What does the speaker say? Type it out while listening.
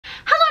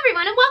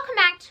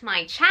to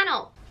my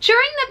channel.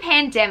 During the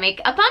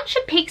pandemic, a bunch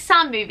of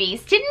Pixar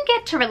movies didn't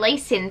get to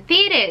release in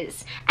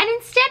theaters and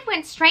instead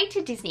went straight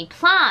to Disney+.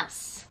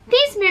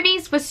 These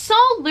movies were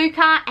Soul,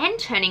 Luca and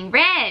Turning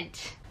Red.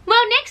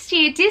 Well, next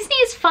year, Disney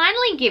is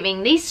finally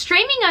giving these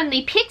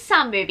streaming-only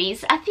Pixar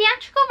movies a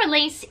theatrical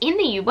release in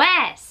the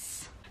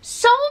US.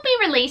 Soul will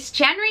be released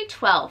January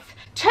 12th,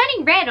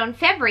 Turning Red on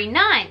February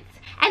 9th,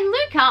 and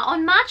Luca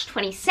on March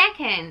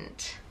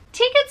 22nd.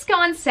 Tickets go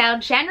on sale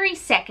January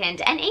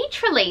 2nd, and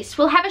each release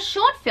will have a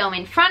short film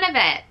in front of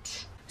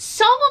it.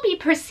 Soul will be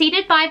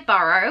preceded by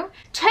Burrow,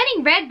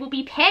 Turning Red will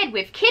be paired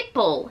with Kid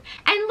Bull,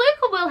 and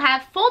Luca will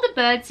have For the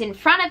Birds in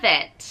front of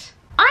it.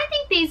 I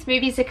think these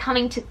movies are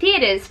coming to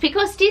theaters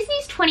because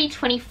Disney's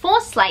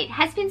 2024 slate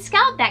has been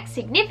scaled back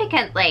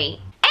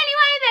significantly.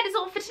 Anyway, that is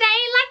all for today.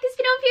 Like this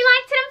video if you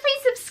liked it and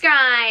please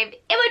subscribe.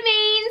 It would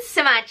mean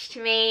so much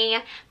to me.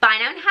 Bye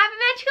now and have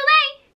a magical day.